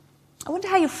I wonder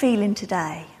how you're feeling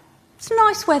today. It's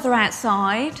nice weather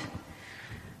outside,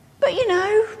 but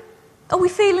are we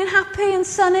feeling happy and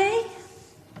sunny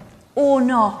or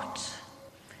not?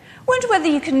 I wonder whether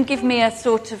you can give me a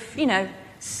sort of,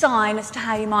 sign as to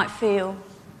how you might feel.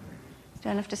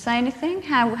 Don't have to say anything.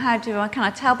 Can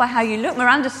I tell by how you look?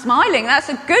 Miranda's smiling. That's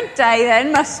a good day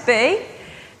then, must be.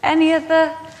 Any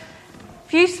other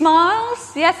few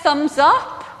smiles? Yeah, thumbs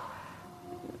up.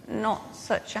 Not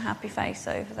such a happy face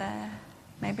over there.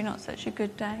 Maybe not such a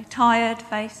good day. Tired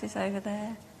faces over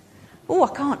there. Oh,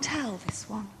 I can't tell this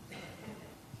one.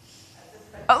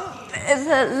 Oh, there's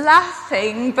a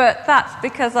laughing, but that's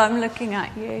because I'm looking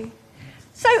at you.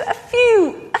 So a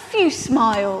few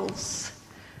smiles,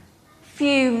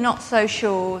 few not so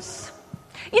sures.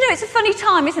 It's a funny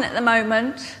time, isn't it, at the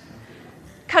moment?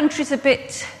 Country's a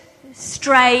bit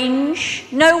strange.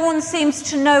 No one seems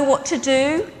to know what to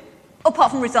do, apart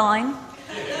from resign.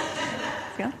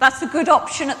 Yeah, that's a good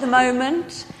option at the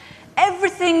moment.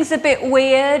 Everything's a bit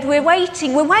weird. We're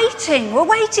waiting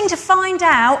to find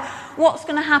out what's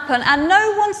going to happen, and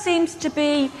no one seems to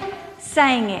be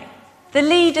saying it. The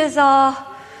leaders are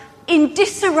in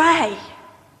disarray.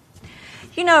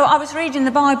 I was reading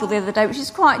the Bible the other day, which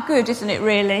is quite good, isn't it,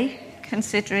 really?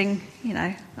 Considering,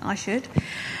 I should.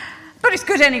 But it's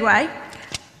good anyway.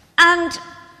 And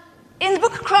in the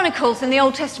book of Chronicles in the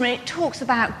Old Testament, it talks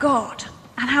about God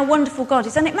and how wonderful God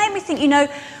is. And it made me think,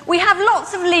 we have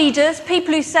lots of leaders,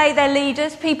 people who say they're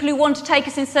leaders, people who want to take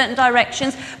us in certain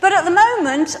directions. But at the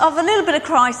moment of a little bit of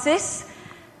crisis,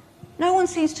 no one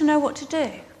seems to know what to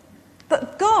do.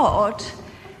 But God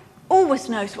always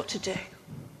knows what to do.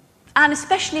 And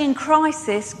especially in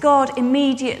crisis, God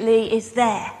immediately is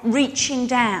there, reaching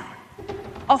down,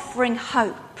 offering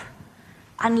hope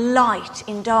and light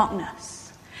in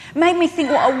darkness. Made me think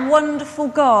what a wonderful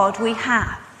God we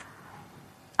have.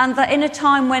 And that in a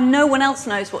time when no one else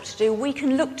knows what to do, we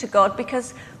can look to God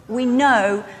because we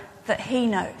know that he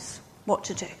knows what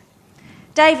to do.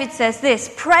 David says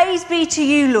this, "Praise be to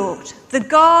you, Lord, the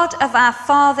God of our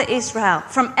father Israel,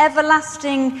 from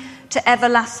everlasting to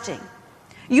everlasting.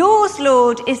 Yours,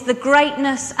 Lord, is the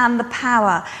greatness and the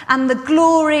power and the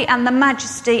glory and the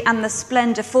majesty and the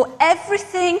splendour, for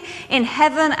everything in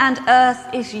heaven and earth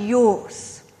is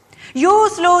yours.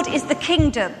 Yours, Lord, is the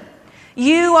kingdom.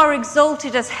 You are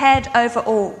exalted as head over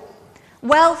all.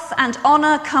 Wealth and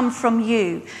honour come from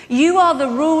you. You are the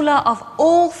ruler of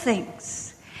all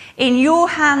things. In your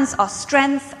hands are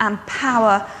strength and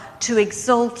power to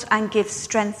exalt and give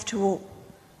strength to all.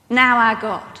 Now, our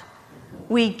God,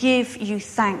 we give you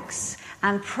thanks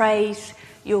and praise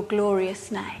your glorious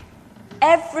name."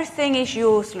 Everything is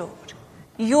yours, Lord.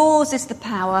 Yours is the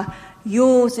power.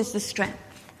 Yours is the strength.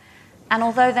 And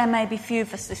although there may be few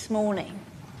of us this morning,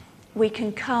 we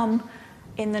can come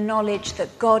in the knowledge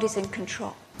that God is in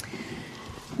control.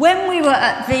 When we were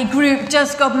at the group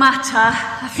Does God Matter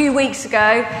a few weeks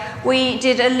ago, we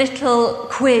did a little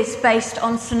quiz based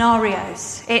on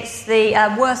scenarios. It's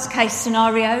the worst case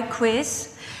scenario quiz.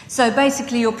 So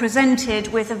basically you're presented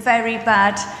with a very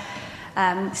bad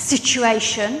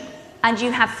situation, and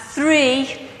you have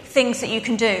 3 things that you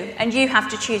can do, and you have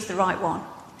to choose the right one.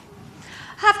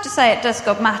 I have to say, at Does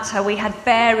God Matter, we had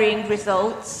varying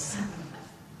results,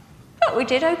 but we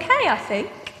did okay, I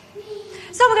think.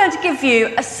 So we're going to give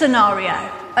you a scenario,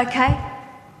 okay?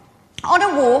 On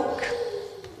a walk,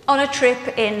 on a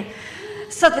trip in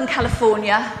Southern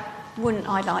California, wouldn't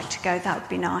I like to go? That would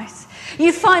be nice.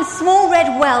 You find small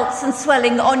red welts and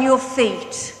swelling on your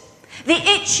feet. The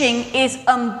itching is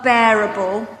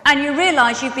unbearable, and you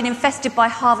realise you've been infested by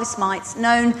harvest mites,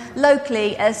 known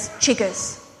locally as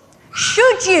chiggers.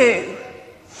 Should you,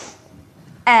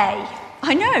 A,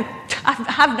 I know, I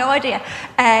have no idea,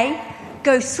 A,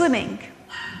 go swimming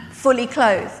fully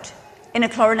clothed in a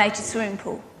chlorinated swimming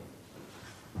pool?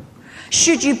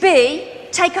 Should you, B,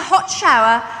 take a hot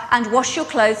shower and wash your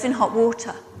clothes in hot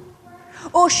water?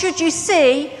 Or should you,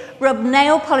 C, rub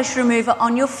nail polish remover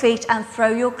on your feet and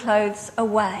throw your clothes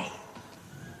away?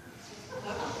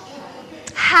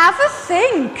 Have a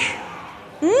think.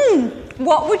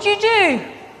 What would you do?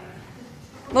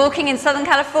 Walking in Southern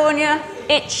California,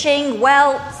 itching,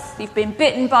 welts, you've been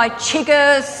bitten by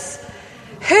chiggers.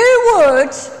 Who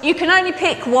would, you can only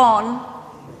pick one,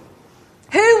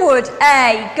 who would,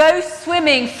 A, go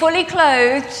swimming fully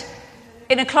clothed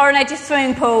in a chlorinated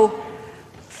swimming pool?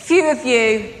 Few of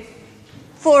you,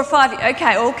 4 or 5,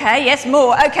 okay, yes,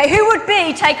 more. Okay, who would,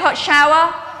 B, take a hot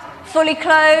shower, fully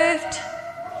clothed?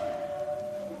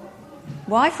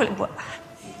 Why fully?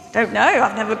 Don't know,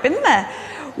 I've never been there.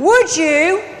 Would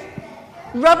you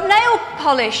rub nail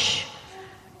polish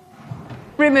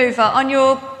remover on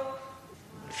your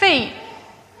feet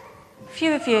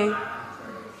few of you.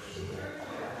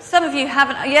 Some of you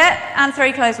haven't yet. And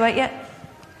very close, wait, yet.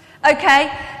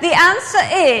 Okay, the answer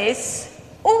is,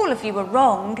 all of you are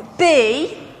wrong.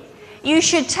 B, you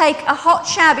should take a hot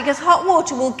shower because hot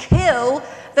water will kill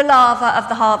the larvae of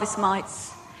the harvest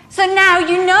mites. So now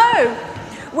you know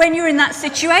when you're in that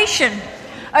situation.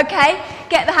 Okay,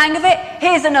 get the hang of it.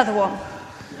 Here's another one.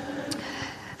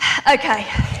 Okay,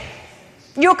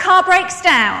 your car breaks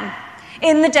down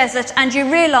in the desert and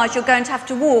you realise you're going to have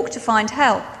to walk to find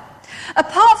help.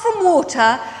 Apart from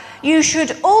water, you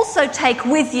should also take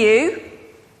with you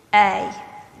A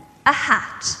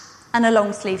hat and a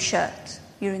long sleeve shirt.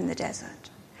 You're in the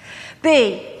desert.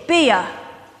 B, beer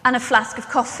and a flask of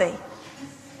coffee.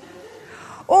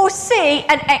 Or C,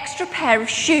 an extra pair of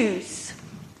shoes.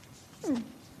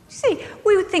 See,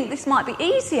 we would think this might be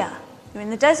easier. You're in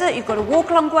the desert, you've got to walk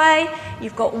a long way,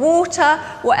 you've got water.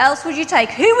 What else would you take?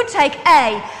 Who would take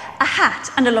A hat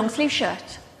and a long sleeve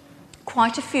shirt?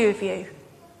 Quite a few of you.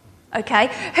 Okay.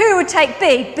 Who would take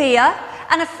B, beer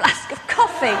and a flask of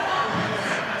coffee?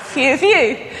 A few of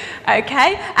you.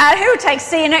 Okay. Who would take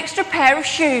C, an extra pair of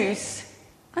shoes?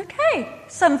 Okay.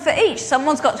 Some for each.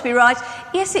 Someone's got to be right.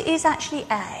 Yes, it is actually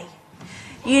A.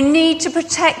 You need to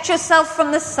protect yourself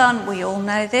from the sun, we all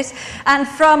know this, and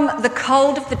from the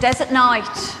cold of the desert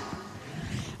night.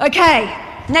 Okay,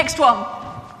 next one.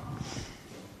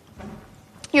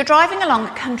 You're driving along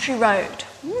a country road.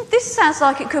 This sounds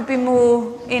like it could be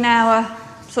more in our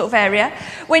sort of area.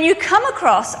 When you come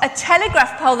across a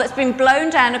telegraph pole that's been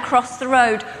blown down across the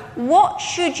road, what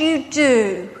should you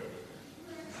do?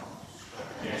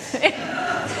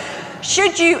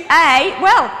 Should you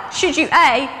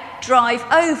A, drive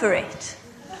over it?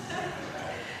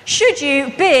 Should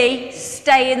you B,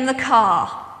 stay in the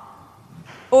car?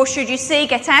 Or should you C,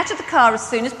 get out of the car as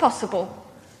soon as possible?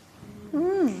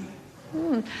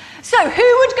 So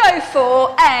who would go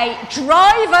for A,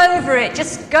 drive over it?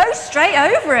 Just go straight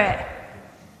over it.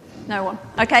 No one.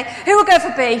 Okay. Who would go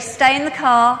for B, stay in the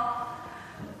car?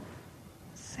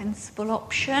 Sensible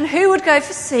option. Who would go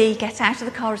for C, get out of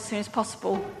the car as soon as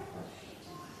possible?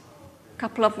 A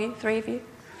couple of you, 3 of you.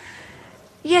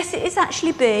 Yes, it is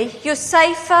actually B. You're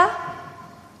safer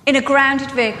in a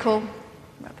grounded vehicle.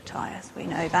 Rubber tyres, we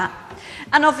know that.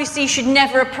 And obviously you should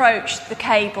never approach the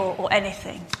cable or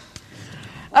anything.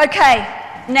 Okay,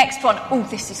 next one. Oh,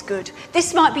 this is good.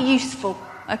 This might be useful,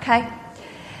 okay?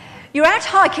 You're out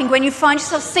hiking when you find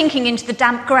yourself sinking into the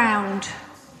damp ground.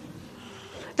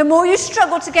 The more you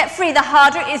struggle to get free, the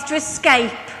harder it is to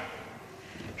escape.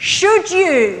 Should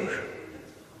you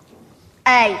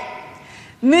A,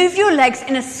 move your legs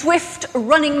in a swift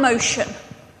running motion?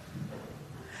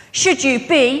 Should you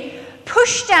B,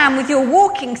 push down with your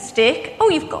walking stick, oh,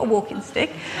 you've got a walking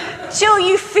stick, till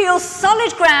you feel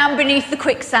solid ground beneath the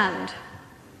quicksand?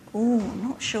 Ooh, I'm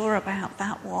not sure about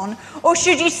that one. Or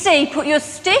should you C, put your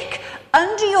stick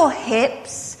under your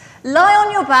hips, lie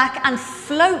on your back and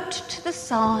float to the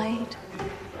side?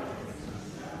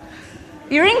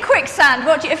 You're in quicksand.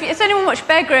 Has anyone watched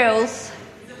Bear Grylls?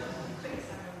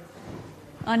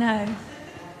 I know.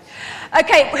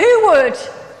 Okay, who would,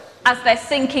 as they're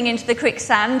sinking into the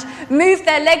quicksand, move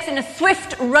their legs in a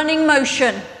swift running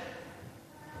motion?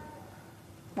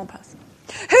 One person.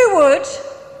 Who would,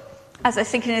 as they're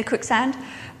sinking in the quicksand,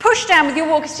 push down with your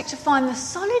walking stick to find the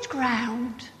solid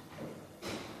ground?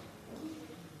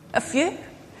 A few.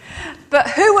 But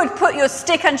who would put your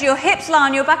stick under your hips, lie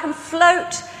on your back and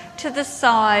float to the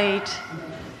side?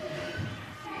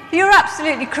 You're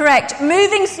absolutely correct.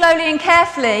 Moving slowly and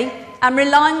carefully and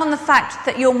relying on the fact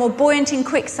that you're more buoyant in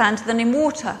quicksand than in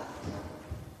water.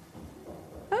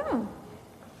 Oh,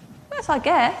 yes, I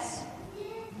guess.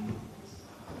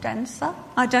 Denser?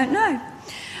 I don't know.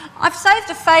 I've saved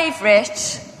a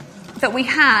favourite that we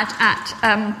had at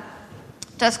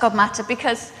Does God Matter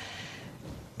because,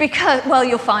 well,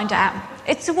 you'll find out.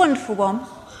 It's a wonderful one.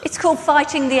 It's called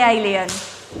Fighting the Alien.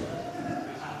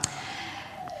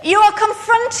 You are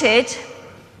confronted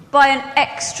by an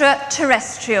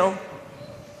extraterrestrial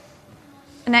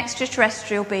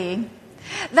being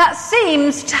that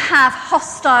seems to have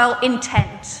hostile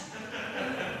intent.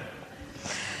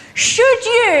 Should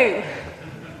you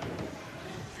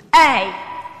A,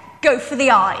 go for the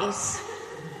eyes,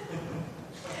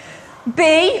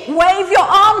 B, wave your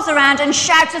arms around and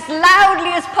shout as loudly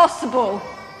as possible,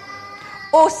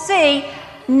 or C,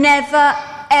 never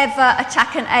ever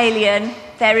attack an alien?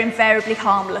 They're invariably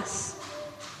harmless.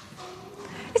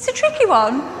 It's a tricky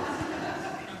one.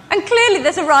 And clearly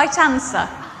there's a right answer,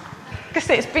 because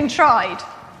it's been tried.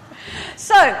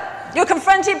 So, you're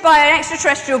confronted by an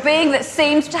extraterrestrial being that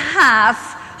seems to have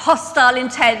hostile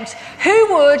intent.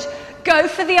 Who would Go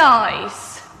for the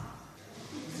eyes.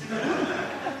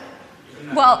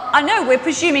 Well, I know we're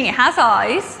presuming it has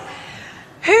eyes.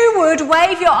 Who would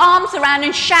wave your arms around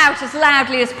and shout as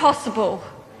loudly as possible?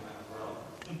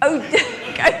 Oh, go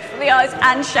for the eyes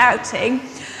and shouting.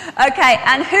 Okay,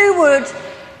 and who would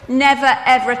never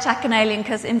ever attack an alien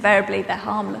because invariably they're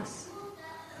harmless?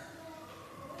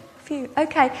 A few.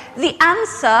 Okay,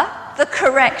 the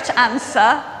correct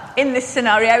answer in this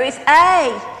scenario is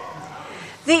A.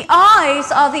 The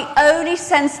eyes are the only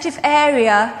sensitive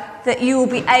area that you will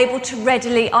be able to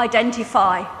readily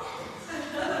identify.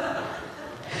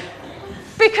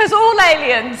 Because all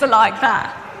aliens are like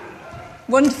that.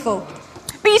 Wonderful.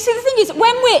 But you see, the thing is,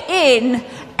 when we're in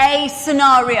a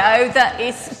scenario that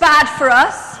is bad for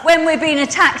us, when we're being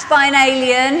attacked by an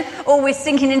alien, or we're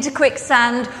sinking into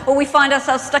quicksand, or we find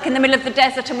ourselves stuck in the middle of the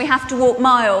desert and we have to walk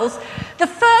miles, the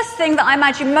first thing that I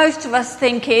imagine most of us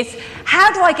think is,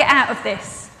 how do I get out of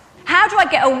this? How do I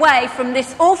get away from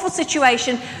this awful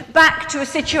situation back to a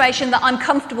situation that I'm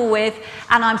comfortable with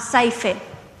and I'm safe in?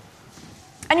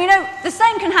 And you know, the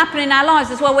same can happen in our lives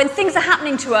as well. When things are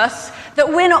happening to us that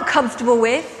we're not comfortable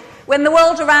with, when the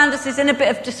world around us is in a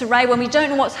bit of disarray, when we don't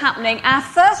know what's happening, our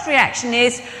first reaction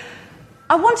is,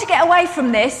 I want to get away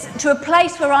from this to a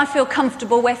place where I feel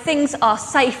comfortable, where things are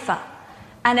safer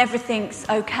and everything's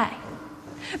okay.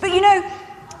 But you know,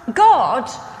 God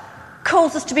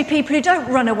calls us to be people who don't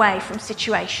run away from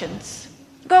situations.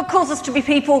 God calls us to be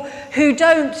people who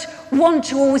don't want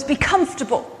to always be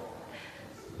comfortable.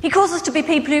 He calls us to be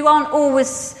people who aren't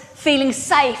always feeling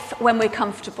safe when we're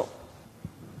comfortable.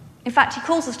 In fact, he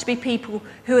calls us to be people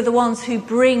who are the ones who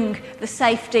bring the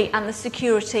safety and the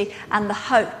security and the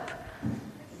hope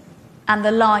and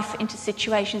the life into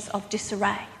situations of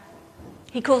disarray.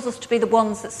 He calls us to be the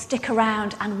ones that stick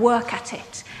around and work at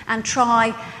it and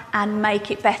try and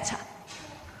make it better.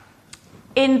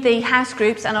 In the house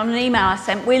groups and on an email I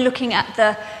sent, we're looking at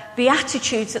the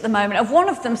Beatitudes at the moment. And one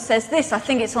of them says this, I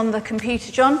think it's on the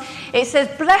computer, John. It says,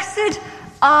 blessed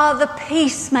are the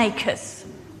peacemakers.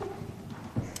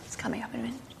 It's coming up in a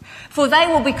minute. For they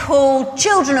will be called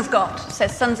children of God. It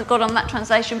says sons of God on that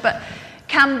translation, but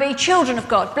can be children of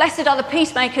God. Blessed are the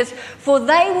peacemakers, for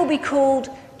they will be called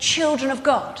children of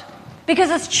God. Because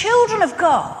as children of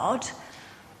God,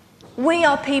 we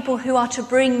are people who are to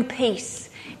bring peace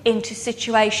into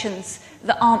situations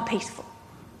that aren't peaceful,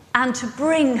 and to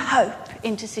bring hope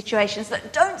into situations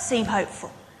that don't seem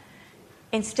hopeful,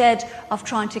 instead of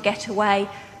trying to get away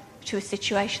to a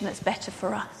situation that's better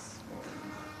for us.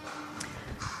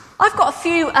 I've got a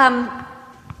few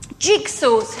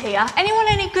jigsaws here. Anyone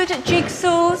any good at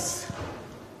jigsaws?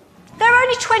 They're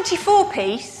only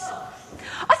 24-piece.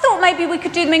 I thought maybe we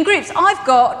could do them in groups. I've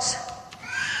got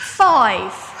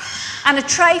 5 and a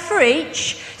tray for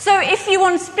each. So if you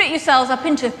want to split yourselves up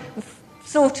into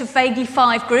sort of vaguely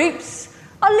 5 groups,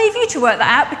 I'll leave you to work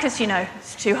that out because, you know,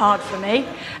 it's too hard for me.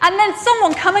 And then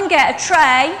someone come and get a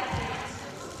tray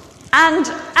and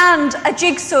a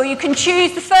jigsaw. You can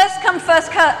choose the first come,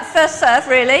 first serve,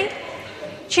 really.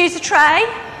 Choose a tray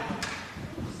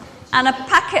and a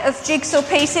packet of jigsaw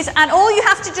pieces, and all you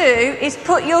have to do is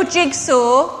put your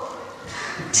jigsaw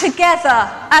together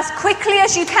as quickly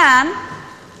as you can.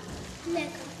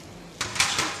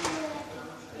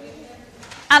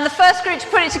 And the first group to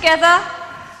put it together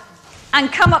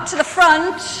and come up to the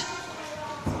front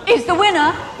is the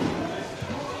winner.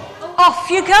 Off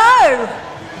you go.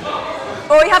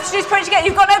 All you have to do is put it together.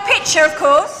 You've got no picture, of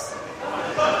course.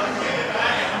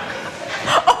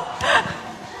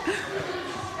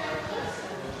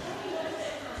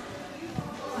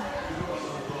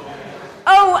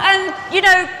 Oh, and, you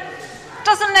know,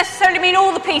 doesn't necessarily mean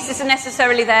all the pieces are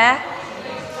necessarily there.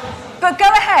 But go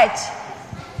ahead.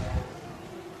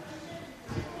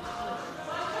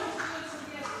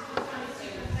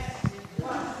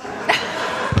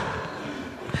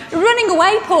 Running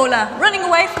away, Paula. Running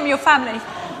away from your family.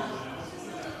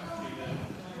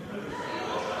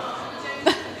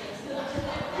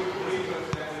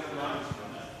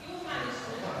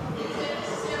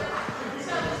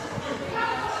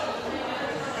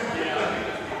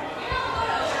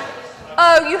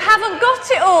 Oh, you haven't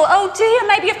got it all. Oh dear,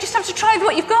 maybe you just have to try with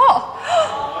what you've got.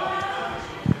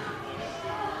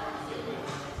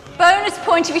 Bonus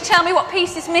point if you tell me what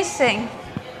piece is missing.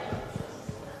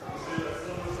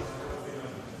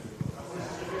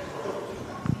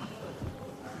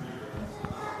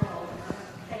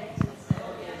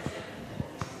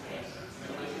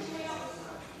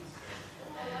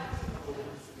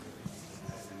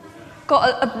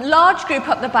 Got a large group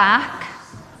up the back,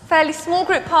 fairly small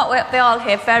group part way up the aisle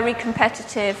here, very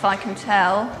competitive, I can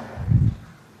tell.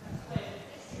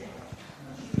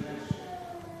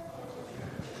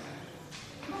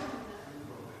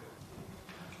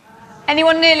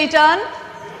 Anyone nearly done?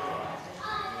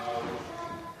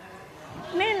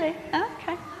 Nearly,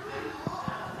 okay.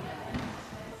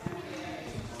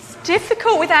 It's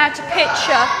difficult without a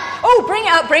picture. Oh, bring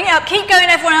it up. Keep going,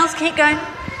 everyone else, keep going.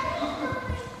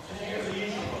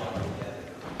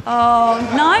 Oh,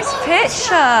 nice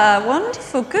picture.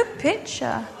 Wonderful, good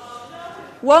picture.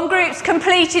 One group's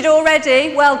completed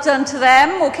already. Well done to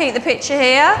them. We'll keep the picture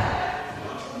here.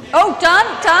 Oh,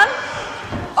 done.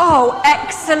 Oh,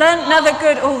 excellent. Another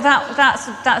good. Oh,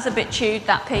 that's a bit chewed,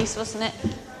 that piece, wasn't it?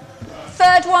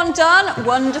 Third one done.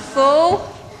 Wonderful.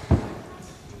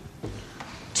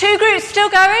 Two groups still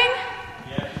going?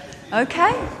 Yeah.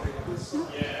 Okay.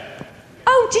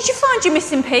 Oh, did you find your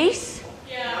missing piece?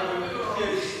 Yeah.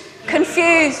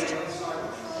 Confused.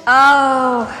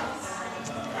 Oh.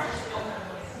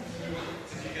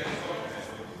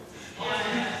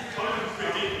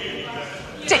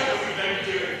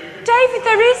 David,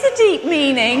 there is a deep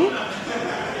meaning.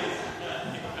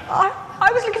 I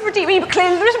was looking for a deep meaning, but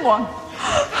clearly there isn't one.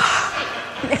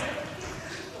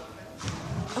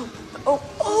 Oh,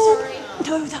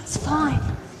 no, that's fine.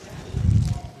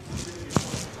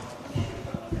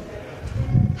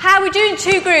 How are we doing,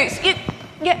 two groups?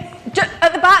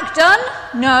 At the back, done?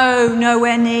 No,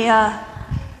 nowhere near.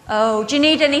 Oh, do you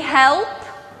need any help?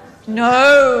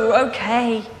 No,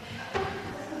 okay.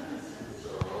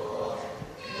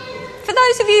 For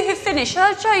those of you who've finished,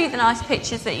 I'll show you the nice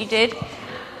pictures that you did.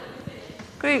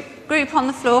 Group on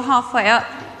the floor, halfway up.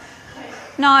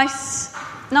 Nice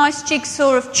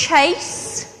jigsaw of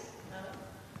Chase.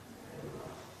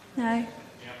 No.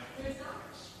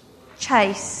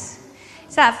 Chase.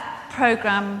 Is that a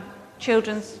programme,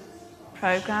 children's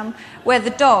programme, where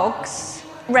the dogs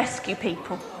rescue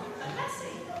people?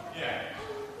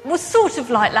 Well, sort of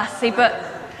like Lassie, but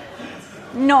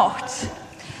not.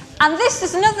 And this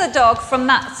is another dog from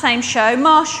that same show,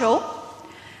 Marshall.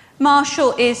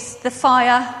 Marshall is the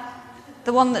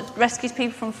one that rescues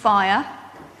people from fire.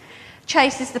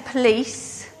 Chase is the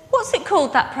police. What's it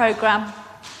called, that programme?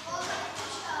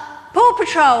 Paw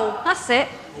Patrol, that's it.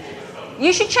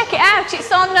 You should check it out.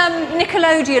 It's on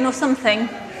Nickelodeon or something.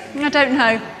 I don't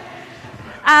know.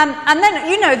 And then,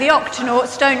 you know the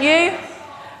Octonauts, don't you?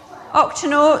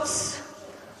 Octonauts.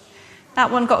 That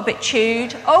one got a bit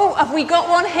chewed. Oh, have we got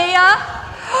one here?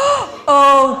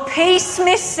 Oh, piece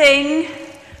missing,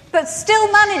 but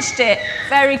still managed it.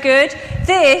 Very good.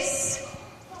 This,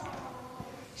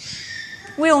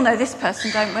 we all know this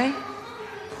person, don't we?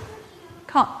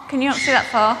 Can you not see that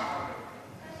far?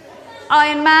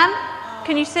 Iron Man,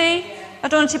 can you see? I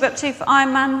don't want to tip up too for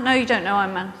Iron Man. No, you don't know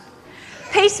Iron Man.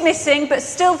 Piece missing, but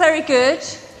still very good.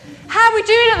 How are we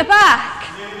doing at the back?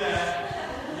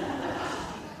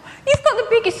 You've got the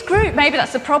biggest group. Maybe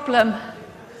that's a problem.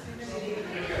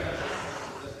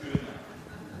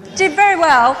 Did very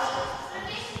well.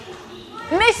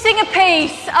 Missing a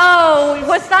piece. Oh,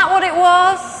 was that what it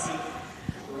was?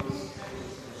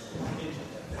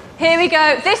 Here we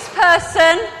go. This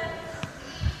person.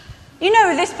 You know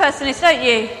who this person is, don't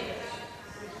you?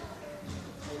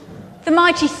 The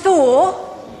mighty Thor,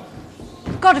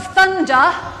 God of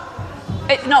thunder.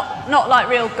 It's not like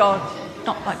real God.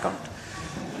 Not like God.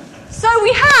 So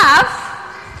we have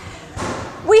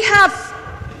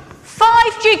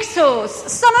 5 jigsaws.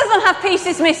 Some of them have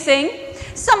pieces missing.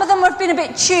 Some of them have been a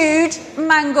bit chewed,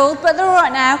 mangled, but they're all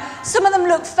right now. Some of them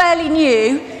look fairly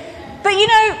new. But you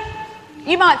know,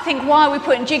 you might think, why are we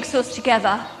putting jigsaws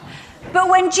together? But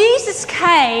when Jesus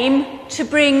came to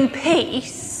bring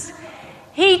peace,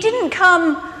 he didn't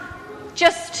come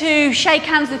just to shake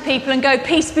hands with people and go,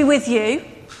 peace be with you.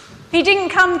 He didn't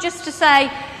come just to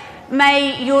say,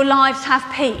 may your lives have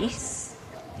peace.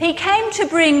 He came to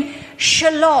bring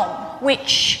shalom,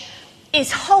 which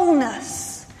is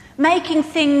wholeness, making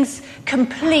things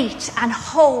complete and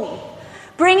whole,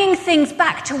 bringing things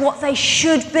back to what they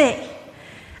should be.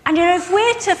 And you know, if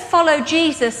we're to follow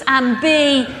Jesus and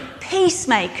be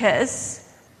peacemakers,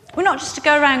 we're not just to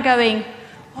go around going,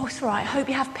 oh, it's all right, I hope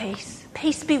you have peace.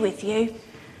 Peace be with you.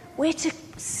 We're to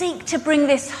seek to bring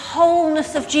this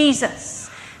wholeness of Jesus,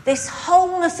 this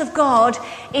wholeness of God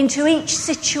into each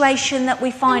situation that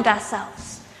we find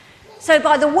ourselves. So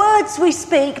by the words we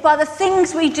speak, by the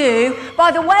things we do,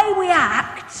 by the way we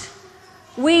act,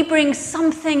 we bring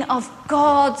something of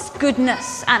God's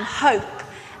goodness and hope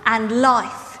and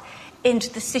life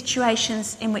into the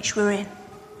situations in which we're in.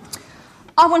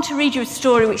 I want to read you a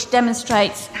story which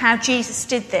demonstrates how Jesus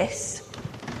did this.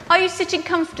 Are you sitting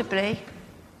comfortably?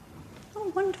 Oh,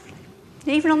 wonderfully.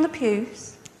 Even on the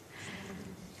pews.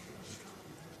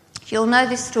 You'll know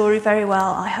this story very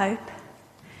well, I hope.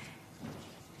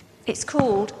 It's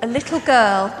called A Little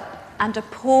Girl and a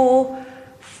poor,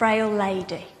 frail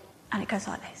lady. And it goes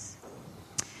like this.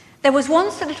 There was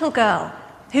once a little girl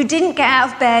who didn't get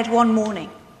out of bed one morning,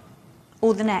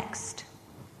 or the next,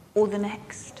 or the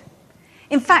next.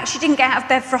 In fact, she didn't get out of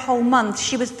bed for a whole month.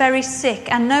 She was very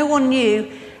sick, and no one knew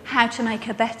how to make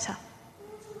her better.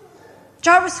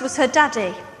 Jairus was her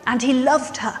daddy, and he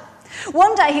loved her.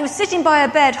 One day he was sitting by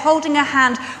her bed, holding her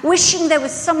hand, wishing there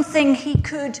was something he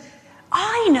could...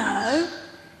 I know,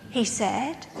 he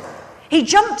said. He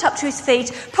jumped up to his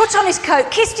feet, put on his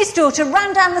coat, kissed his daughter,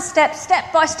 ran down the steps,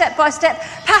 step by step by step,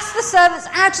 past the servants,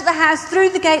 out of the house, through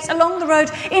the gates, along the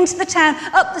road, into the town,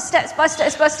 up the steps by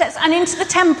steps by steps, and into the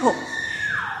temple.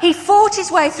 He fought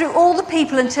his way through all the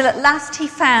people until at last he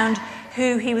found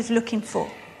who he was looking for.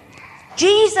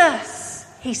 Jesus,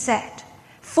 he said,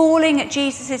 falling at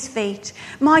Jesus' feet.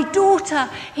 My daughter,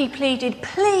 he pleaded,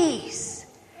 please.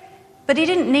 But he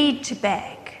didn't need to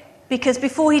beg, because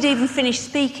before he'd even finished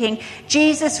speaking,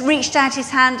 Jesus reached out his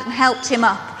hand and helped him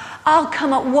up. I'll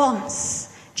come at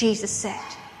once, Jesus said.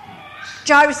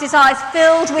 Jairus' eyes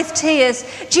filled with tears.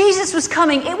 Jesus was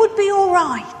coming. It would be all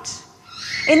right.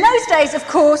 In those days, of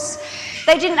course,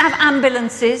 they didn't have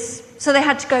ambulances, so they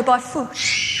had to go by foot.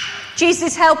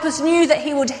 Jesus' helpers knew that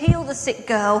he would heal the sick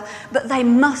girl, but they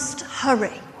must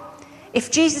hurry.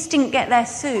 If Jesus didn't get there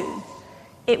soon,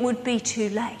 it would be too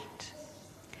late.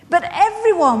 But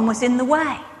everyone was in the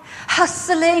way,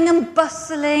 hustling and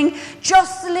bustling,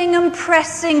 jostling and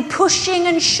pressing, pushing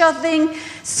and shoving,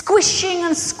 squishing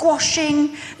and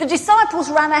squashing. The disciples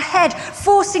ran ahead,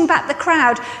 forcing back the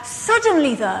crowd.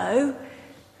 Suddenly, though,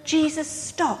 Jesus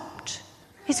stopped.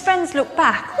 His friends looked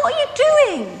back. What are you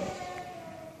doing?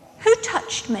 Who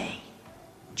touched me?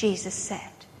 Jesus said,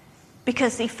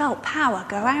 because he felt power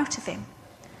go out of him.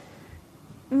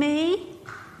 Me?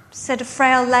 Said a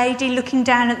frail lady, looking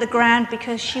down at the ground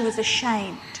because she was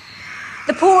ashamed.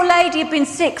 The poor lady had been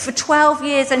sick for 12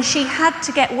 years and she had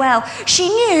to get well. She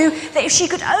knew that if she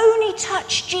could only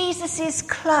touch Jesus'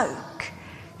 cloak,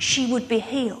 she would be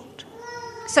healed.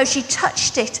 So she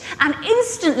touched it and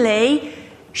instantly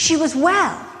she was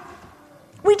well.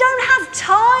 We don't have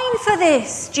time for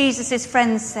this, Jesus'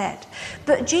 friends said.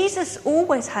 But Jesus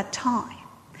always had time.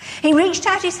 He reached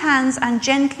out his hands and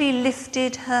gently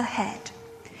lifted her head.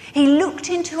 He looked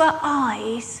into her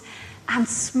eyes and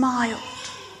smiled.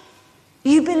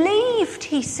 You believed,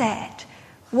 he said,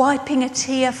 wiping a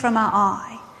tear from her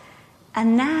eye.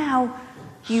 And now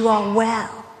you are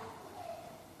well.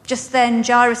 Just then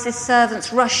Jairus'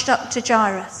 servants rushed up to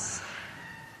Jairus.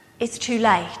 It's too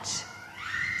late,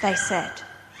 they said.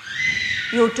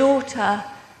 Your daughter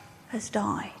has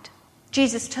died.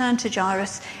 Jesus turned to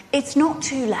Jairus. It's not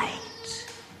too late.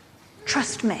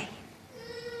 Trust me.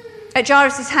 At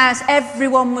Jairus' house,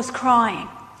 everyone was crying.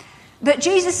 But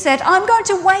Jesus said, I'm going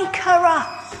to wake her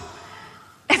up.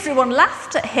 Everyone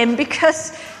laughed at him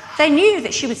because they knew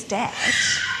that she was dead.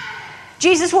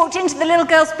 Jesus walked into the little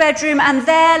girl's bedroom, and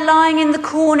there, lying in the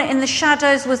corner in the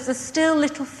shadows, was the still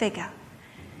little figure.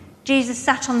 Jesus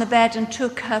sat on the bed and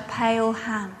took her pale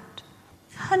hand.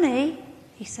 Honey,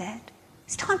 he said,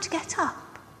 it's time to get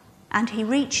up. And he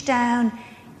reached down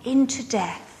into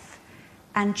death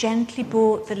and gently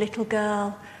brought the little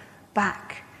girl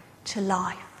back to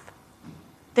life.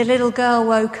 The little girl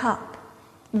woke up,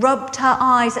 rubbed her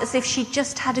eyes as if she'd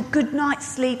just had a good night's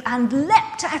sleep, and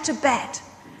leapt out of bed.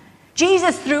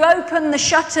 Jesus threw open the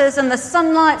shutters and the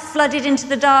sunlight flooded into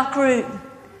the dark room.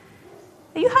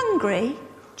 Are you hungry?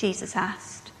 Jesus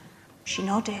asked. She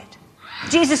nodded.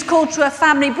 Jesus called to her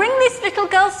family, bring this little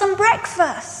girl some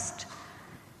breakfast.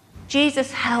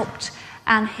 Jesus helped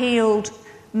and healed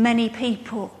many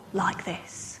people like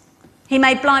this. He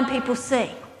made blind people see.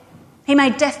 He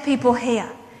made deaf people hear.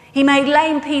 He made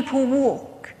lame people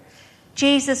walk.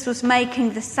 Jesus was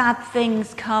making the sad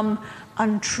things come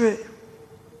untrue.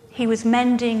 He was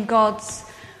mending God's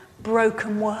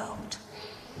broken world.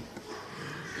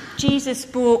 Jesus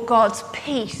brought God's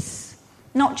peace,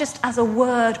 not just as a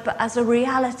word, but as a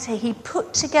reality. He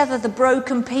put together the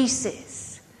broken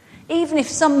pieces, even if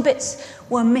some bits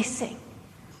were missing,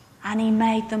 and he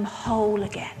made them whole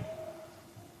again.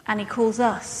 And he calls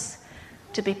us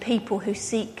to be people who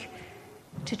seek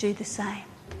to do the same.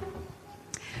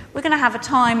 We're going to have a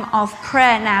time of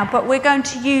prayer now, but we're going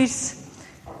to use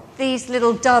these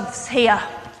little doves here,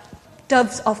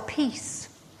 doves of peace.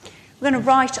 We're going to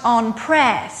write on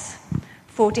prayers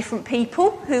for different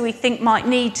people who we think might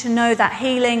need to know that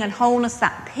healing and wholeness,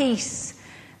 that peace,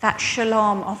 that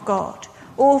shalom of God.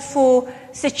 Or for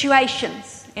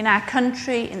situations in our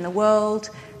country, in the world,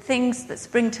 things that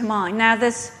spring to mind. Now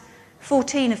there's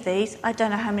 14 of these. I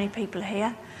don't know how many people are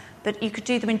here. But you could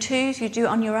do them in twos, you do it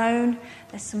on your own.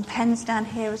 There's some pens down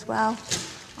here as well.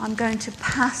 I'm going to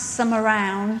pass some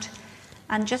around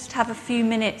and just have a few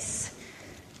minutes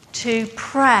to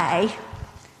pray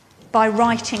by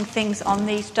writing things on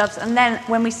these doves. And then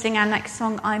when we sing our next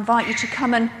song, I invite you to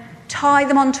come and tie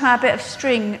them onto our bit of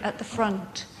string at the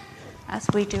front as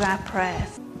we do our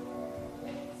prayers.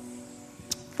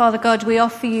 Father God, we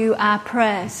offer you our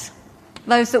prayers,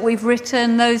 those that we've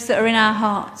written, those that are in our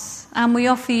hearts, and we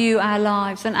offer you our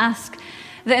lives and ask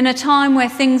that in a time where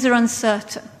things are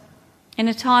uncertain, in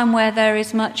a time where there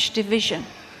is much division,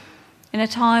 in a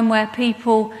time where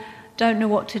people don't know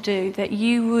what to do, that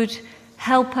you would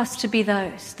help us to be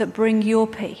those that bring your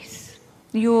peace,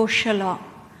 your shalom,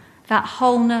 that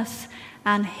wholeness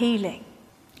and healing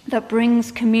that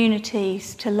brings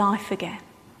communities to life again.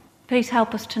 Please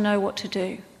help us to know what to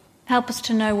do. Help us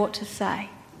to know what to say.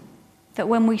 That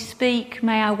when we speak,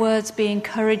 may our words be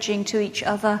encouraging to each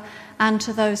other and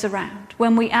to those around.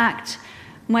 When we act,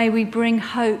 may we bring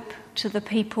hope to the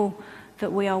people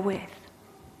that we are with.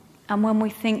 And when we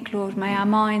think, Lord, may our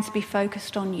minds be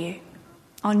focused on you,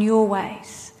 on your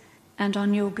ways, and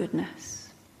on your goodness.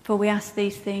 For we ask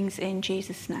these things in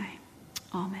Jesus' name.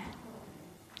 Amen.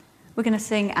 We're going to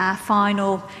sing our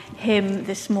final hymn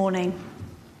this morning.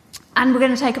 And we're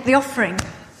going to take up the offering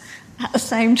at the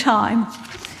same time.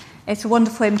 It's a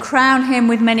wonderful hymn. Crown him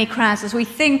with many crowns. As we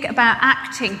think about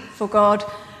acting for God,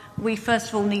 we first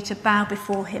of all need to bow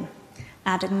before him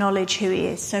and acknowledge who he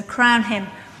is. So crown him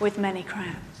with many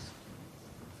crowns.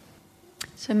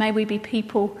 So may we be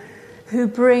people who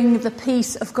bring the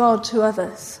peace of God to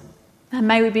others. And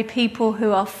may we be people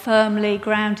who are firmly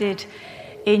grounded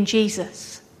in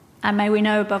Jesus. And may we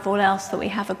know above all else that we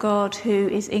have a God who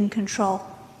is in control,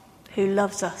 who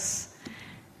loves us,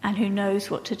 and who knows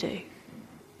what to do.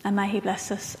 And may he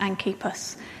bless us and keep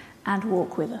us and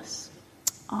walk with us.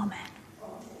 Amen.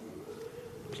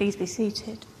 Please be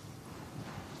seated.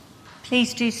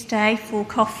 Please do stay for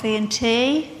coffee and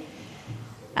tea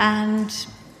and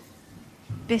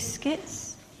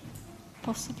biscuits,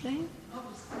 possibly.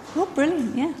 Oh,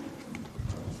 brilliant, yeah.